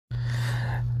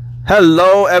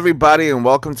Hello, everybody, and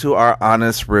welcome to our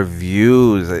honest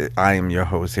reviews. I am your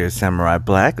host here, Samurai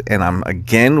Black, and I'm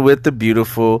again with the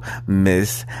beautiful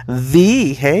Miss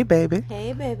V. Hey, baby.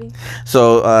 Hey, baby.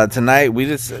 So tonight we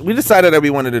decided that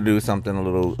we wanted to do something a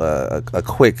little a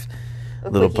quick,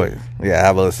 little quickie. quick. Yeah,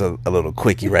 have us a little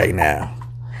quickie right now,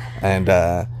 and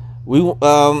we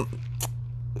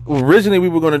originally we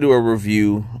were going to do a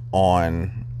review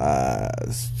on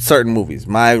certain movies.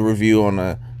 My review on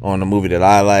a movie that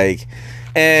I like,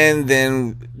 and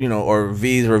then or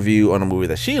V's review on a movie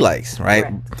that she likes, right?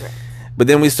 Correct. But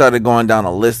then we started going down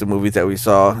a list of movies that we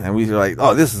saw, and we were like,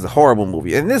 "Oh, this is a horrible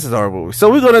movie, and this is a horrible movie."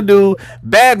 So we're gonna do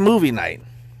bad movie night,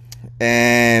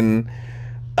 and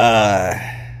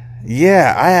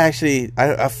yeah,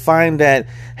 I find that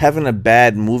having a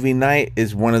bad movie night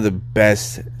is one of the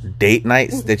best date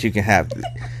nights that you can have,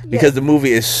 because the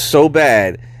movie is so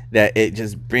bad that it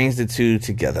just brings the two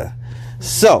together.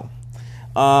 So,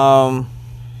 I'm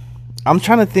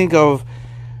trying to think of.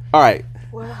 All right.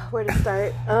 Well, where to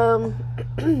start? Go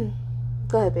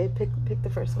ahead, babe. Pick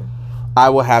the first one. I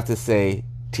will have to say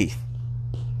Teeth.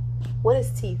 What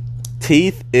is Teeth?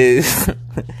 Teeth is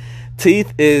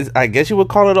Teeth is, I guess you would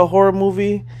call it a horror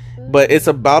movie, but it's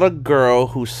about a girl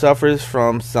who suffers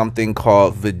from something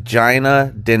called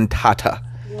vagina dentata.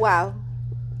 Wow.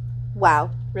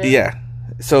 Really? Yeah.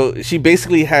 So she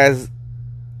basically has,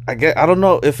 I don't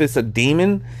know if it's a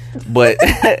demon, but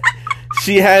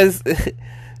she has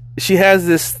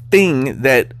this thing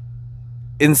that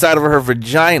inside of her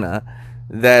vagina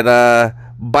that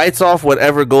bites off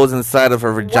whatever goes inside of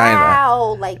her vagina.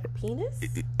 Wow, like penis?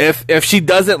 If she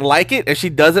doesn't like it,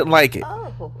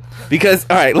 Oh. Because,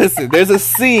 all right, listen, there's a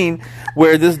scene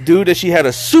where this dude that she had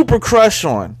a super crush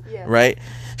on, Yeah. right?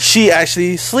 She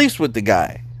actually sleeps with the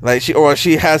guy, like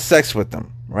she has sex with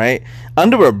him, right?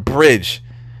 Under a bridge,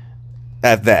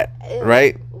 at that,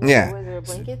 right? Yeah. Were there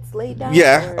blankets laid down?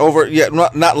 Yeah, or?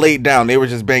 not laid down. They were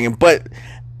just banging. But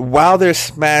while they're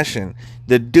smashing,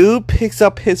 the dude picks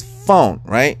up his phone,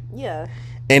 right? Yeah.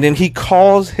 And then he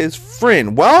calls his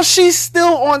friend while she's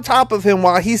still on top of him,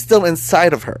 while he's still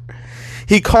inside of her.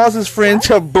 He calls his friend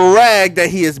to brag that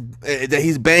he's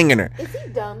banging her. Is he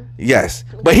dumb? Yes,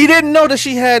 but he didn't know that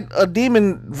she had a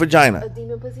demon vagina. A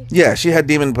demon pussy? Yeah, she had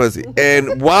demon pussy.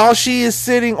 And while she is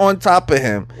sitting on top of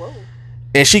him, Whoa.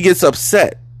 and she gets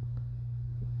upset,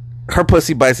 her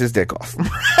pussy bites his dick off.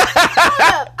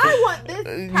 I want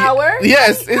this power.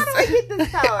 Yes, How do I get this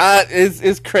power?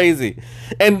 it's crazy.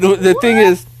 And the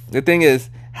thing is,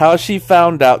 how she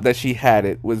found out that she had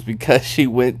it was because she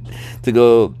went to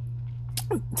go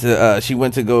to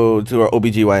her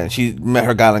OBGYN. She met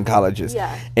her gynecologist.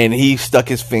 Yeah. And he stuck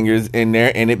his fingers in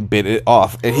there and it bit it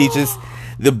off. And he just,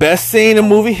 the best scene in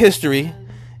movie history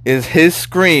is his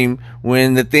scream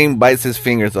when the thing bites his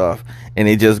fingers off. And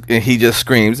he just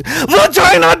screams,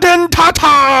 "Vagina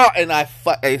dentata!" And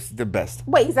it's the best.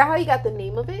 Wait, is that how you got the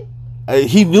name of it?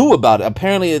 He knew about it.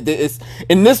 Apparently, it's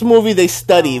in this movie they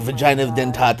study vagina God.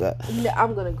 dentata. No,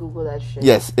 I'm gonna Google that shit.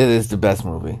 Yes, it is the best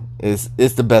movie. It's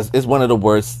the best. It's one of the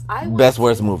worst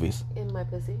movies. In my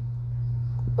pussy,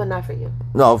 but not for you.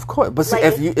 No, of course. But see, Like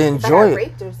if you if I enjoy got it,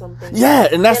 raped or something. yeah,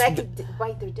 and then I could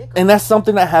bite their dick. and that's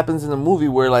something that happens in the movie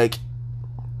where like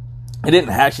it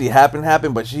didn't actually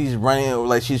happen, but she's running,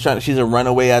 like she's a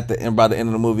runaway by the end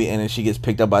of the movie, and then she gets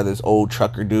picked up by this old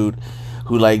trucker dude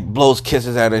who like blows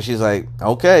kisses at her. She's like,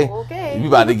 okay, you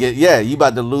about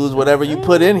to lose whatever you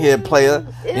put in here, player.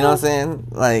 You know what I'm saying?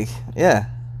 Like, yeah.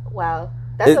 Wow,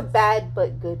 that's a bad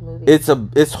but good movie.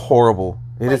 It's horrible.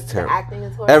 It is terrible. The acting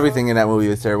is horrible. Everything in that movie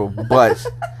is terrible. But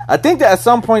I think that at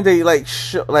some point they like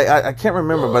I can't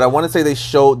remember, but I want to say they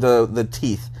showed the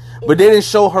teeth. But they didn't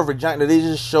show her vagina. They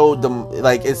just showed them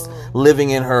like it's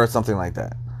living in her or something like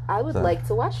that. I would like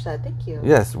to watch that. Thank you.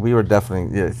 Yes, we were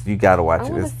definitely. Yes, you gotta watch it. I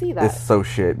want to see that. It's so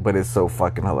shit, but it's so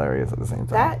fucking hilarious at the same time.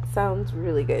 That sounds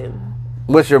really good.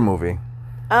 What's your movie?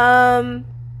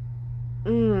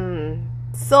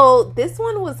 So this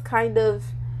one was kind of.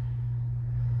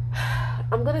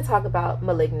 I'm gonna talk about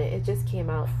 *Malignant*. It just came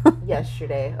out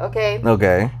yesterday. Okay.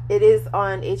 Okay. It is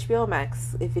on HBO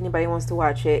Max. If anybody wants to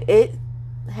watch it, it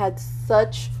had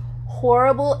such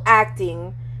horrible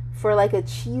acting for like a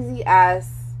cheesy ass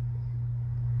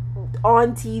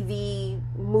on TV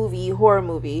horror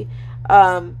movie.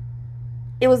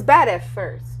 It was bad at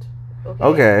first.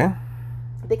 Okay.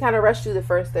 They kind of rushed through the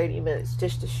first 30 minutes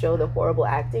just to show the horrible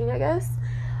acting, I guess.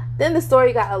 Then the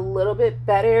story got a little bit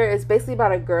better. It's basically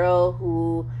about a girl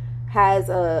who has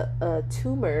a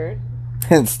tumor.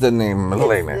 Hence the name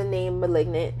Malignant. Hence the name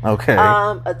Malignant. Okay.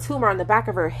 A tumor on the back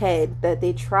of her head that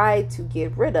they tried to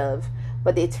get rid of,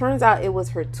 But it turns out it was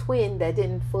her twin that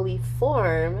didn't fully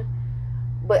form,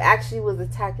 but actually was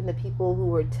attacking the people who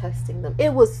were testing them.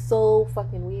 It was so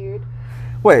fucking weird.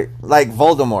 Wait, like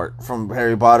Voldemort from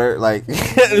Harry Potter, like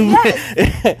yes,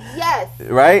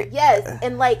 right? Yes,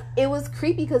 and like it was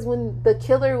creepy because when the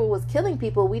killer was killing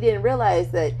people, we didn't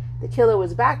realize that the killer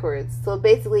was backwards. So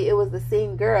basically, it was the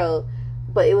same girl,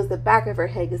 but it was the back of her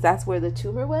head because that's where the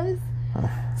tumor was.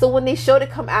 So when they showed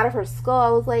it come out of her skull,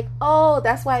 I was like, oh,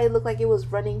 that's why it looked like it was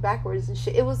running backwards and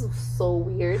shit. It was so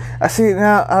weird. I see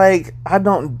now. I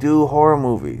don't do horror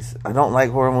movies. I don't like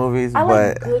horror movies. I but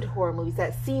like good horror movies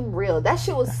that seem real. That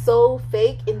shit was so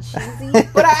fake and cheesy,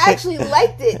 but I actually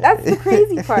liked it. That's the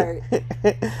crazy part.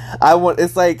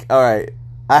 It's like, all right,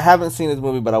 I haven't seen this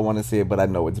movie, but I want to see it, but I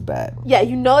know it's bad. Yeah,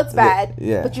 you know it's bad.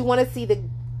 Yeah. But you want to see the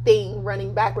thing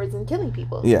running backwards and killing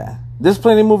people. Yeah. There's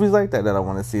plenty of movies like that I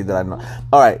want to see that I know.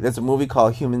 All right, there's a movie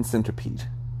called Human Centipede.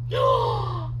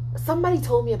 Somebody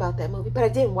told me about that movie, but I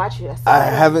didn't watch it. I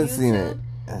haven't seen it.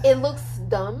 It looks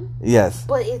dumb. Yes.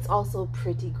 But it's also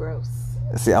pretty gross.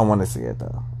 See, I want to see it,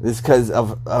 though. It's because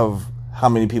of how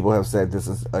many people have said this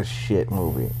is a shit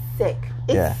movie. Sick.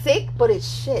 It's sick, but it's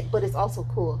shit, but it's also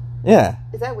cool. Yeah.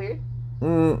 Is that weird?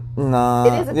 Nah.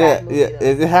 It is a bad movie, though.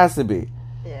 It has to be.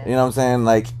 Yeah. You know what I'm saying?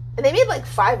 Like, and they made like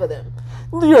 5 of them.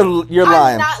 You're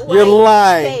lying. Not You're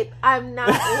lying. Babe, I'm not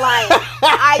lying.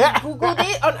 I googled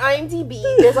it on IMDb.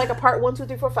 There's like a part 1, 2,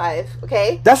 3, 4, 5.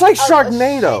 Okay, that's like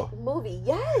Sharknado. A shit movie,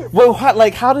 yes. Well,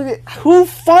 how did it? Who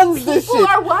funds this shit? People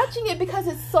are watching it because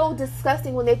it's so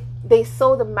disgusting when they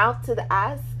sew the mouth to the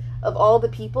ass of all the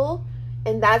people,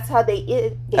 and that's how they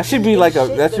eat. That should be like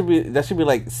that should be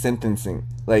like sentencing.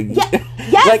 Like yes.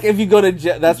 Like if you go to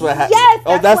jail, that's what happens.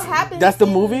 Yes, that's what happened. That's the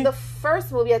movie. The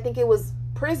first movie, I think it was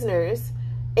Prisoners.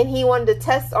 And he wanted to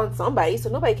test on somebody, so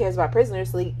nobody cares about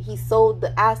prisoners. So he sold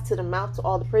the ass to the mouth to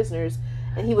all the prisoners,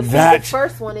 and he would feed the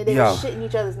first one, and they were shitting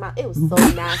each other's mouth. It was so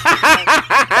nasty.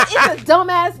 It's a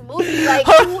dumbass movie. Like,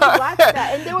 who would watch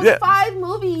that? And there was 5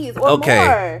 movies or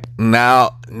more.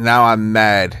 Now I'm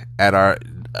mad at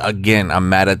I'm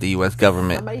mad at the U.S.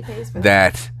 government Somebody pays for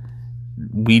that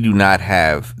we do not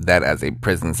have that as a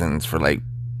prison sentence for like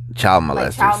child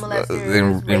molesters,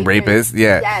 and rapists.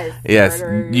 Yeah. Yes.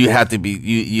 Murderers. You have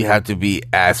to be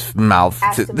ass mouth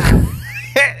ass to mouth.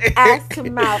 Ass to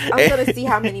mouth. I'm gonna see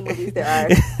how many movies there are.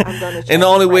 I'm gonna check. And the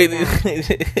only way now.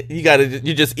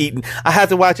 you're just eating. I have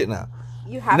to watch it now.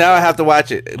 You have now. I have to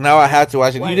watch it. Now I have to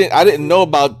watch it. What? I didn't know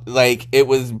about like it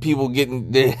was people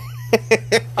getting.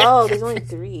 Oh, there's only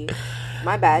 3.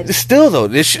 My bad. Still though,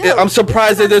 I'm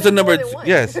surprised that there's a number.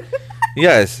 Yes.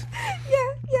 Yes.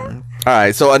 Yeah. All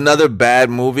right, so another bad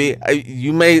movie.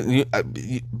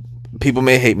 People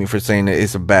may hate me for saying that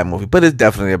it's a bad movie, but it's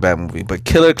definitely a bad movie. But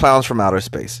Killer Clowns from Outer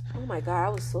Space. Oh my god, I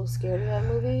was so scared of that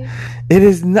movie. It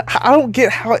is not. I don't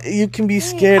get how you can be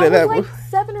scared of that movie. I was like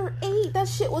 7 or 8. That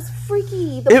shit was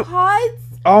freaky. The pods.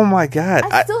 Oh my god!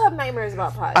 I still have nightmares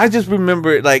about pods. I just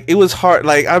remember like it was hard.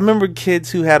 Like I remember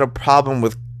kids who had a problem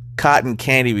with cotton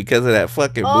candy because of that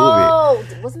fucking movie. Oh,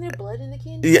 wasn't there blood in the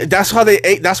candy? Yeah, that's how they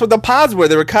ate. That's what the pods were.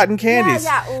 They were cotton candies.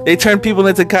 Yeah. They turned people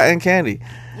into cotton candy.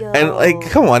 Yo. And like,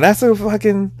 come on, that's a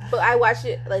fucking. But I watched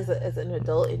it like as an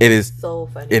adult. It is so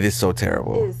funny. It is so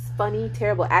terrible. It is funny,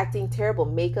 terrible acting, terrible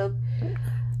makeup.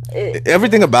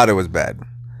 Everything about it was bad.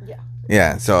 Yeah.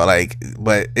 Yeah. So like,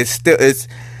 but it's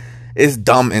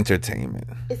dumb entertainment.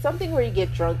 It's something where you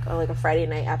get drunk on like a Friday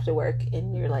night after work,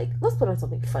 and you're like, let's put on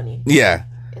something funny. Yeah.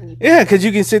 Because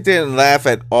you can sit there and laugh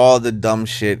at all the dumb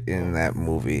shit in that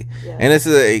movie, and it's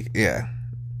I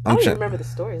don't even remember the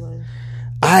storyline.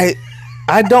 I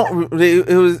don't. It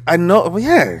was. I know. Well,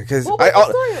 yeah, because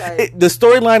the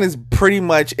storyline is pretty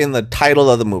much in the title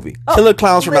of the movie. Killer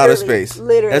Clowns from Outer Space.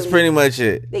 Literally, that's pretty much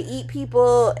it. They eat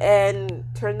people and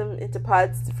turn them into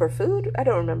pods for food. I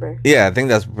don't remember. Yeah, I think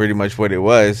that's pretty much what it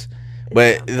was.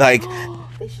 But like,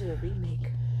 they should have remake.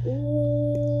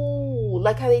 Ooh,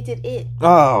 like how they did it.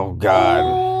 Oh God.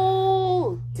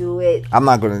 Ooh, do it. I'm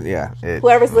not gonna. Yeah.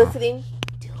 Whoever's listening.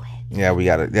 Yeah, we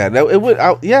got it. Yeah, it would.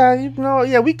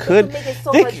 We could. Make it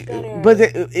so much better. But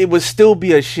it would still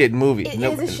be a shit movie. It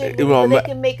is a shit movie, but they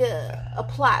can make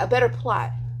a better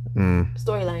plot,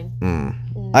 storyline.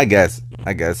 I guess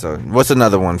so. What's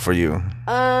another one for you?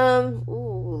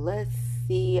 Let's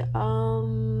see.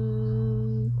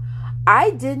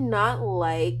 I did not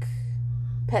like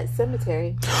Pet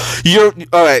Sematary. You're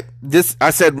all right. I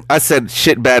said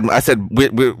shit bad. I said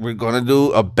we're gonna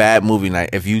do a bad movie night.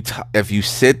 If you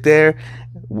sit there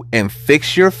and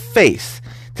fix your face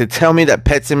to tell me that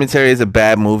Pet Sematary is a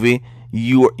bad movie,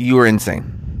 you are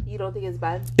insane. You don't think it's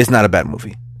bad? It's not a bad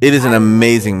movie. It is an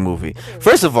amazing movie.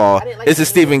 First of all, it's a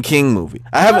Stephen King movie.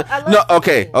 I haven't. No,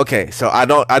 okay. So I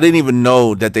didn't even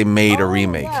know that they made a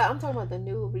remake. Yeah, I'm talking about the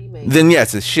new remake. Then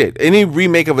yes, it's shit. Any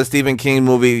remake of a Stephen King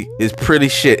movie is pretty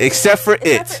shit, except for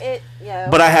It. Yeah.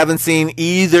 But I haven't seen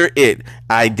either It.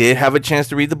 I did have a chance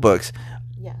to read the books.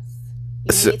 Yes.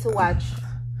 You need to watch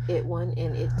It 1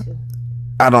 and It 2.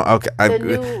 I don't. Okay. The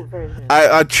new version.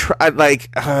 I try like.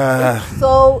 It's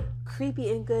so creepy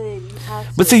and good. You have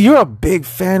to. But see, you're a big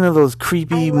fan of those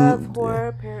creepy. I love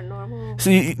horror, paranormal.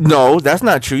 See, no, that's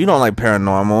not true. You don't like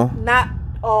paranormal. Not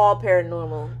all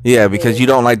paranormal. Yeah, because you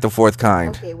don't like The Fourth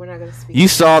Kind. Okay, we're not gonna speak. You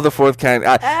saw The Fourth Kind.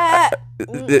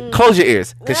 Close your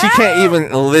ears, because she can't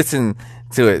even listen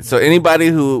to it. So anybody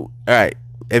who, all right,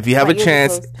 if you have a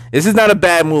chance, this is not a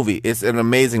bad movie. It's an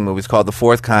amazing movie. It's called The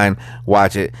Fourth Kind.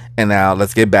 Watch it. And now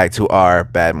let's get back to our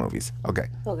bad movies. Okay.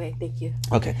 Okay, thank you.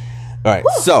 Okay. All right.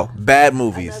 Woo! So bad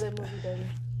movies. Another movie,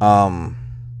 baby.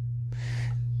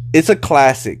 It's a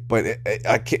classic, but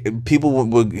people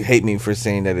would hate me for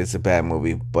saying that it's a bad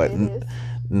movie, but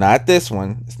not this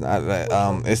one. It's not that.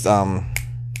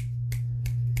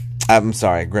 I'm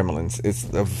sorry, Gremlins. It's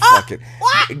a fucking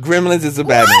Gremlins is a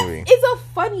bad movie. It's a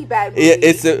funny bad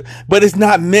movie. But it's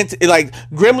not meant to, like,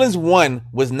 Gremlins 1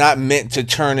 was not meant to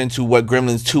turn into what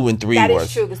Gremlins 2 and 3 was. That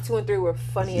is true, because 2 and 3 were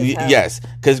funny as hell. Yes,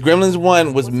 because Gremlins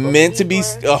 1 was meant to be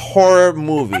a horror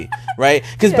movie, right?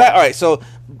 Because all right, so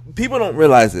people don't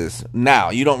realize this now.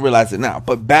 You don't realize it now.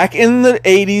 But back in the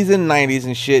 80s and 90s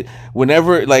and shit,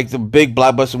 whenever like the big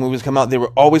blockbuster movies come out, they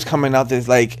were always coming out. There's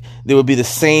like there would be the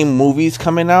same movies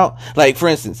coming out. Like for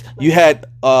instance, you had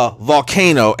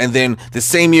Volcano, and then the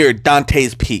same year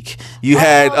Dante's Peak. You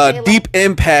had Deep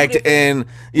Impact, and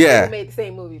they made the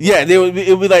same movie. Yeah, it would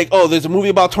be like, oh, there's a movie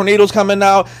about tornadoes coming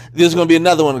out. There's gonna be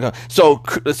another one. So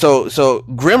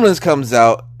Gremlins comes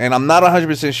out, and I'm not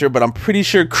 100% sure, but I'm pretty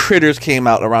sure Critters came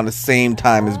out around the same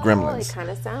time as Gremlins. It kind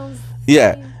of sounds.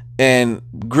 Yeah. And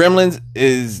Gremlins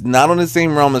is not on the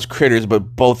same realm as Critters,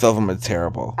 but both of them are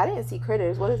terrible. I didn't see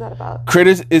Critters. What is that about?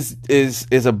 Critters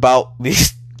is about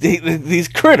these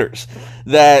critters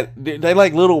that they're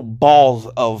like little balls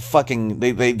of fucking.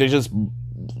 They're just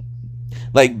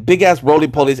like big ass roly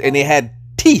polies, and they had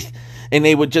teeth, and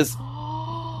they would just.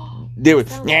 They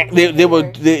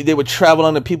would travel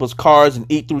under people's cars and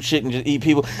eat through shit and just eat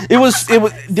people. It was there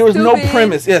was stupid. No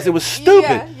premise. Yes, it was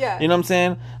stupid. Yeah. You know what I'm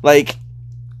saying? Like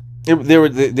they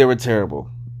were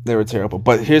terrible. They were terrible.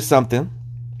 But here's something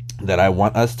that I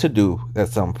want us to do at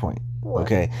some point. What?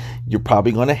 Okay, you're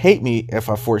probably gonna hate me if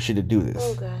I force you to do this.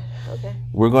 Oh god. Okay.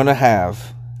 We're gonna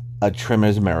have a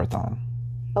Tremors marathon.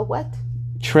 A what?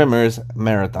 Tremors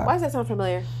marathon. Why does that sound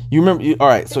familiar? You remember? All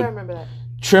right. I remember that.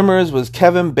 Tremors was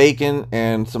Kevin Bacon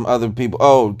and some other people.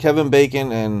 Oh, Kevin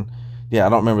Bacon and I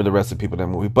don't remember the rest of the people in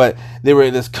that movie. But they were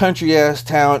in this country ass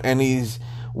town, and these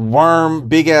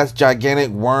big ass gigantic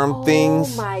worm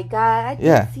things. Oh my god! I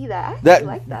didn't see that. I actually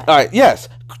like that. All right, yes.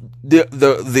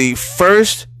 The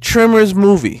first Tremors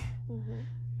movie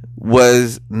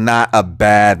was not a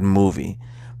bad movie,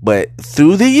 but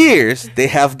through the years they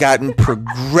have gotten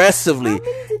progressively. How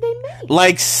many did they make?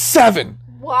 Like 7.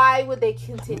 Why would they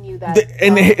continue that?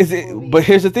 But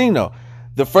here's the thing, though.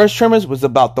 The first Tremors was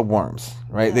about the worms,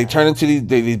 right? Yeah. They turned into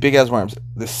these big ass worms.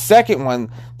 The second one,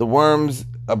 the worms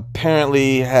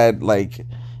apparently had like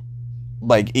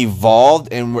evolved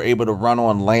and were able to run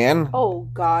on land. Oh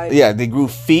god! Yeah, they grew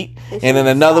feet, and then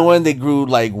another one they grew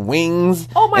like wings.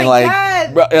 Oh my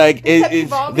god!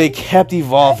 They kept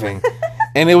evolving,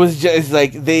 and it was just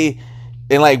like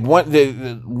one of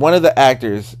the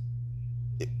actors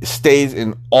stays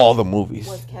in all the movies.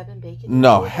 Was Kevin Bacon?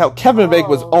 No, Kevin Bacon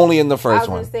was only in the first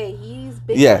one. I was gonna say he's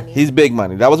big money. He's big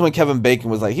money. That was when Kevin Bacon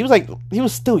was he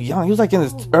was still young. He was like in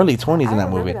his early 20s in that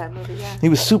movie. Yeah. He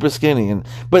was super skinny,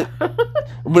 but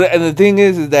the thing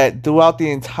is that throughout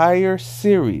the entire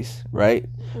series, right?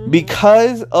 Mm-hmm.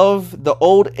 Because of the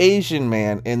old Asian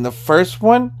man in the first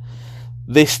one,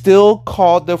 they still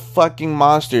called the fucking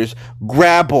monsters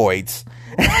graboids.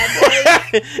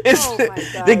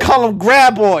 They call them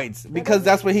graboids because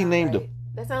that's what he named them.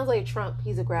 That sounds like Trump.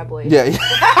 He's a graboid. Yeah.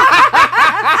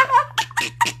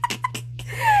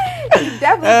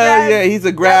 He's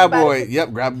a graboid.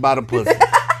 Yep, grab by the pussy.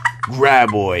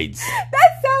 Graboids.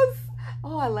 That sounds.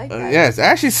 Oh, I like that. Yes, it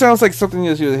actually sounds like something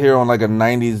you would hear on like a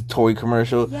 '90s toy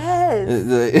commercial.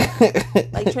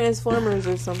 Yes. Like Transformers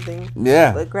or something.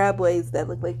 Yeah. But graboids that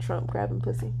look like Trump grabbing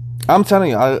pussy. I'm telling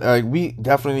you, we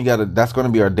definitely got to. That's going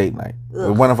to be our date night.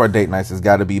 Ugh. One of our date nights has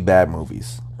got to be bad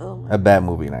movies. Oh my a bad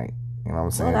movie night. You You know what I'm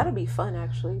Well, saying? that'll be fun,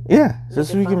 actually. Yeah, Make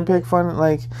just it so we fun can of pick it. fun,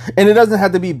 like, and it doesn't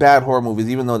have to be bad horror movies,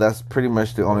 even though that's pretty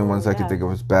much the only ones I can Yeah. think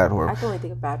of as bad I horror. can only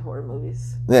think of bad horror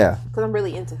movies Yeah, because I'm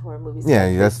really into horror movies. Yeah,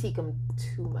 I that's- critique them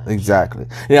too much. exactly.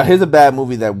 Yeah, here's a bad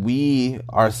movie that we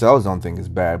ourselves don't think is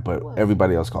bad, but What?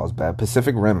 everybody else calls bad.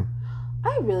 Pacific Rim.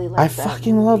 I really like I that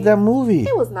fucking movie. love that movie.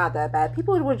 It was not that bad.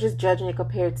 People were just judging it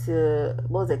compared to,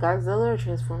 what was it, Godzilla or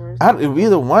Transformers?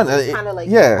 Either one. Kind of like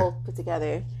Yeah, both put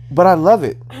together. but I love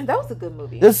it. That was a good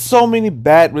movie. There's so many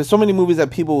movies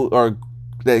that people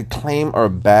that claim are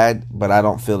bad, but I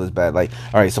don't feel as bad. Like,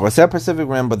 all right, so I said Pacific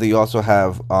Rim, but then you also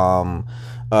have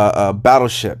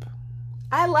Battleship.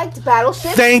 I liked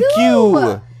Battleship. Thank too.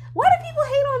 you. Why do people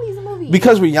hate on these movies?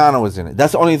 Because Rihanna was in it.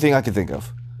 That's the only thing I can think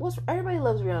of. Everybody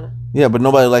loves Rihanna. Yeah, but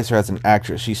nobody likes her as an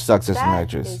actress. She sucks as an That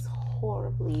actress. is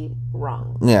horribly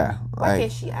wrong. Yeah, Why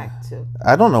can't she act too?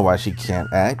 I don't know why she can't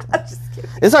act. I'm just kidding.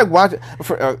 It's like watching.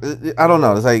 I don't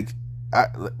know. It's like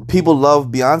people love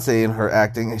Beyonce in her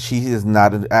acting, and she is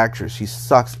not an actress. She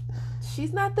sucks.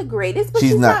 She's not the greatest, but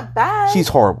she's not bad. She's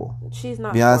horrible. She's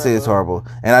not. Beyonce is horrible,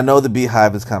 and I know the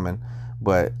Beehive is coming,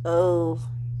 but Oh,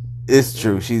 it's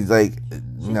true. She's like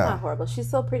she's no. not horrible. She's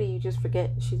so pretty, you just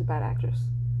forget she's a bad actress.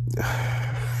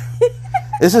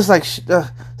 It's just like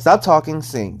stop talking,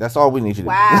 sing. That's all we need you to do.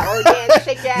 Wow, or dance,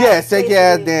 shake your ass. Yeah, shake your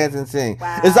ass, basically. dance, and sing.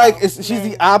 Wow, It's like she's man.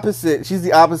 the opposite. She's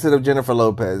the opposite of Jennifer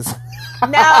Lopez.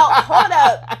 Now, hold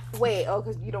up. Wait,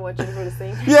 because you don't want Jennifer to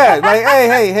sing? Yeah, like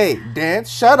hey, dance,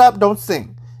 shut up, don't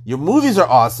sing. Your movies are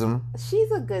awesome.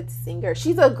 She's a good singer.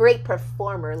 She's a great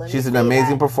performer. She's an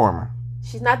amazing performer.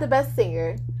 She's not the best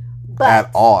singer, but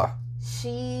At all.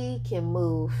 she can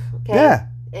move. Okay. Yeah.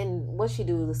 And what she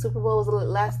do? The Super Bowl was the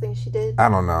last thing she did. I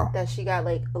don't know. That she got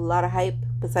like a lot of hype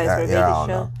besides Yeah, her I Vegas don't show.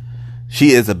 know.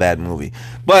 She is a bad movie.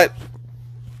 But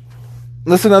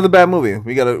that's another bad movie.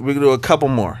 We can do a couple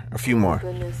more. A few more.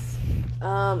 Goodness.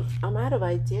 I'm out of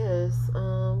ideas.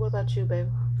 What about you, babe?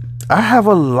 I have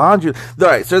a laundry. All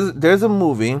right, so there's a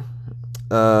movie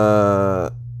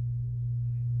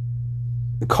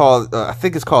called I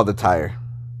think it's called The Tire.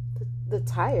 The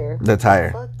Tire. The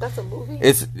Tire. Fuck, that's a movie.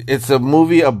 It's a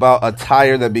movie about a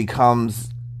tire that becomes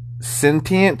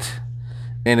sentient,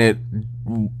 and it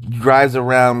drives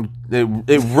around.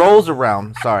 It rolls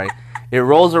around. Sorry, it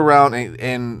rolls around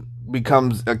and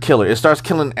becomes a killer. It starts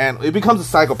killing and it becomes a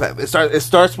psychopath. It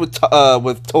starts with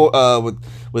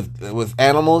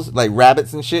animals like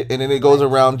rabbits and shit, and then it goes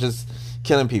around just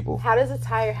killing people. How does a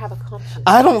tire have a conscience?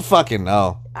 I don't fucking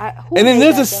know. And then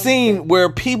there's a scene where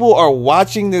people are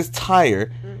watching this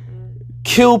tire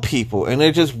kill people, and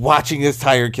they're just watching this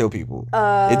tire kill people.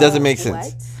 It doesn't make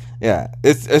sense. What? Yeah,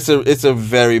 it's a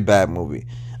very bad movie.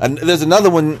 And there's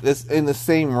another one that's in the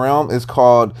same realm. It's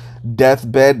called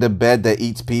Deathbed, the bed that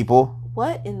eats people.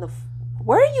 What in the?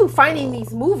 Where are you finding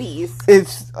these movies?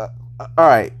 It's all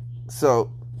right.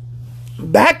 So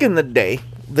back in the day,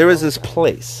 there was this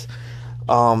place.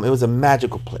 It was a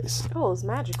magical place. Oh, it was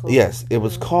magical. Yes, it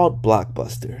was called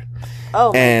Blockbuster.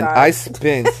 Oh, my And God. I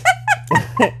spent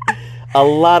a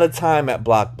lot of time at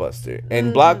Blockbuster.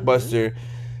 And Blockbuster,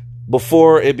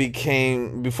 before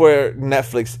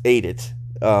Netflix ate it,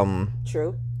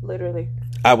 True. Literally.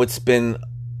 I would spend.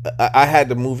 I had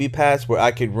the movie pass where I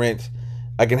can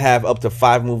have up to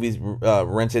 5 movies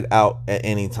rented out at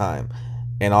any time,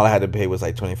 and all I had to pay was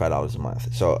like $25 a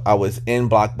month. So I was in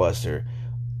Blockbuster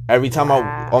every time.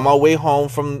 Wow. On my way home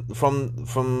from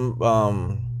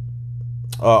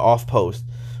off post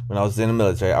when I was in the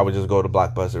military, I would just go to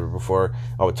Blockbuster before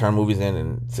I would turn movies in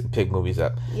and pick movies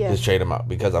up, just trade them out,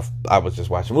 because I was just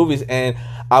watching movies, and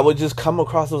I would just come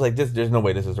across, it was like, there's no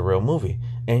way this is a real movie.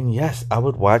 And yes, I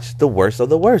would watch the worst of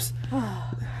the worst.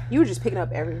 You were just picking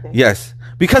up everything. Yes,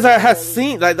 because I have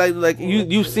seen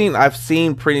you've seen, I've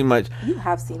seen pretty much. You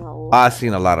have seen a lot. I've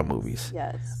seen a lot of movies.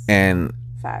 Yes. And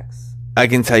Facts. I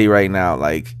can tell you right now,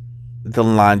 like, the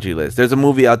laundry list. There's a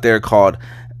movie out there called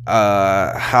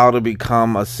How to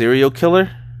Become a Serial Killer.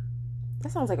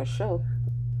 That sounds like a show.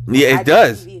 Yeah, it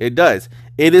does. IGTV. It does.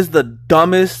 It is the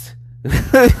dumbest.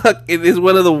 It is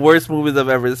one of the worst movies I've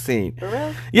ever seen. For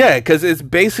real? Yeah, because it's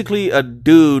basically a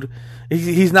dude.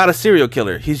 He's not a serial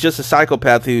killer. He's just a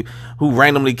psychopath who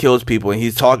randomly kills people, and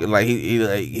he's talking like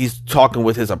he's talking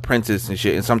with his apprentice and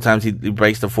shit. And sometimes he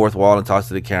breaks the fourth wall and talks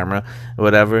to the camera or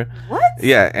whatever. What?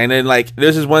 Yeah, and then like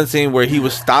there's this one scene where he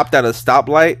was stopped at a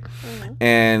stoplight,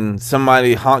 and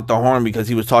somebody honked the horn because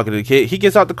he was talking to the kid. He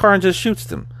gets out the car and just shoots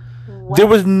them. What? There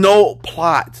was no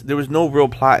plot. There was no real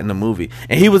plot in the movie.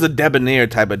 And he was a debonair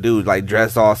type of dude, like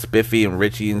dressed all spiffy and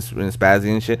richy and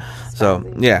spazzy and shit. So,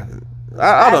 yeah.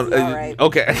 I don't Spazzy, all right.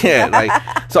 okay, yeah,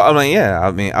 like so I'm like, yeah,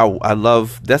 I mean, I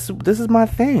love this is my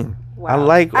thing. Wow.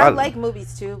 I like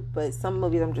movies too, but some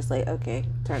movies I'm just like, okay,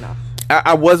 turn off.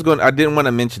 I didn't want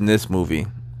to mention this movie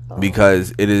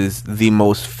because it is the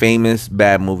most famous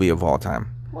bad movie of all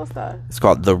time. What's that? It's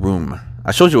called The Room.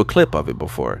 I showed you a clip of it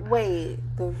before. Wait,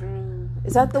 The Room.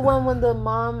 Is that the one when the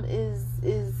mom is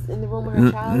in the room with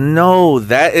her child? No,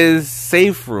 that is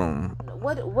Safe Room.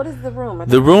 What is The Room?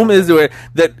 The Room is where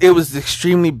that it was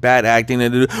extremely bad acting.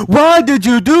 And why did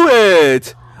you do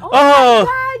it? Oh my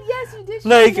God! Yes, you did.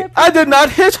 Like I did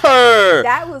not hit her.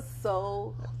 That was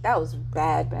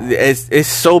bad. It's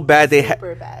so bad.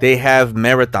 Bad. They have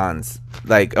marathons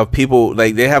like of people.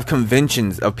 Like they have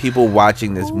conventions of people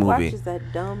watching this movie. Who watches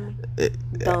that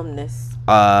dumbness?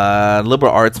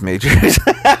 Liberal arts majors.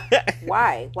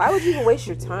 Why would you even waste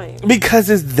your time? Because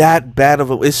it's that bad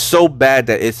it's so bad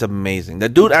that it's amazing. That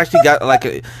dude actually got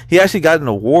he actually got an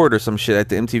award or some shit at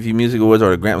the MTV Music Awards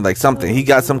or a Grammy, like something. He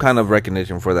got some kind of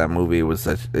recognition for that movie. It was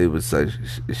such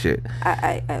shit.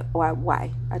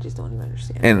 Why? I just don't even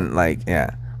understand. And like,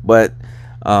 yeah. But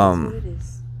That's what it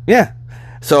is. Yeah.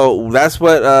 So that's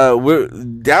what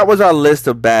that was our list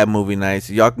of bad movie nights.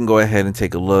 Y'all can go ahead and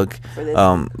take a look.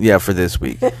 For this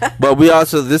week. But we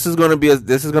also this is gonna be a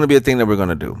thing that we're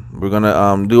gonna do. We're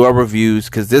gonna do our reviews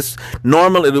because this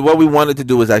normally what we wanted to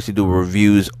do is actually do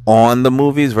reviews on the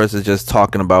movies versus just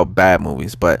talking about bad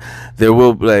movies. But there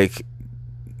will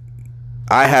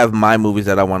I have my movies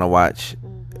that I want to watch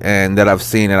and that I've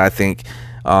seen and I think.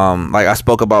 Like I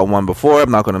spoke about one before.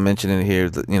 I'm not going to mention it here,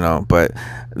 but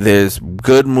there's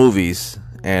good movies,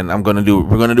 and we're gonna do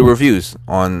reviews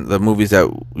on the movies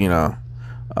that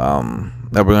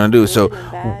that we're gonna do. So,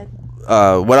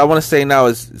 what I want to say now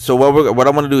is, what I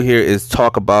want to do here is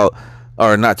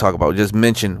just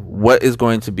mention what is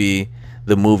going to be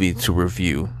the movie to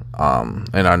review in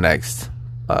our next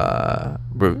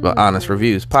Honest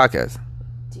Reviews podcast.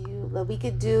 We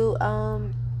could do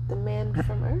The Man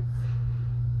from Earth.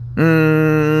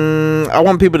 I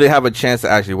want people to have a chance to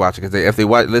actually watch it because if they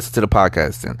listen to the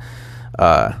podcast, then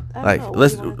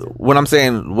what I'm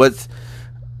saying, let's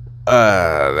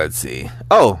see.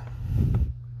 Oh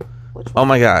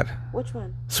my God, which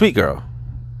one? Sweet Girl.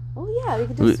 Oh yeah, we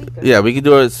could do Sweet Girl. Yeah, we could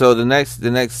do it. So the next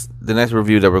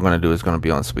review that we're going to do is going to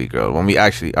be on Sweet Girl when we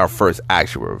our first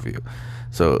actual review.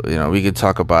 So we could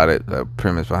talk about it, the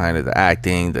premise behind it, the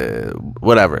acting, the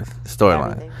whatever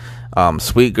storyline.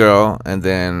 Sweet Girl, and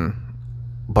then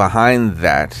behind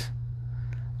that,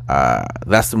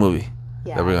 that's the movie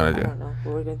that we're gonna do. I don't know what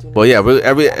we're gonna do. Well, yeah,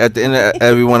 at the end of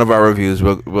every one of our reviews,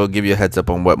 we'll give you a heads up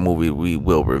on what movie we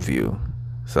will review.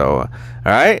 So, all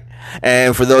right.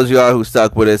 And for those of y'all who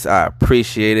stuck with us, I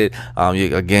appreciate it.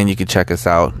 You can check us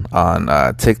out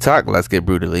on TikTok. Let's Get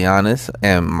Brutally Honest,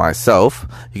 and myself.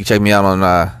 You can check me out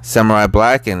on Samurai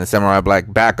Black and the Samurai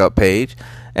Black backup page.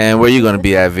 And where you gonna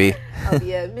be at, V? I'll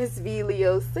be at Miss V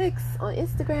Leo 6 on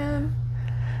Instagram.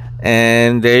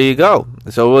 And there you go.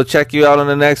 So we'll check you out on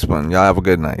the next one. Y'all have a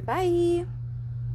good night. Bye.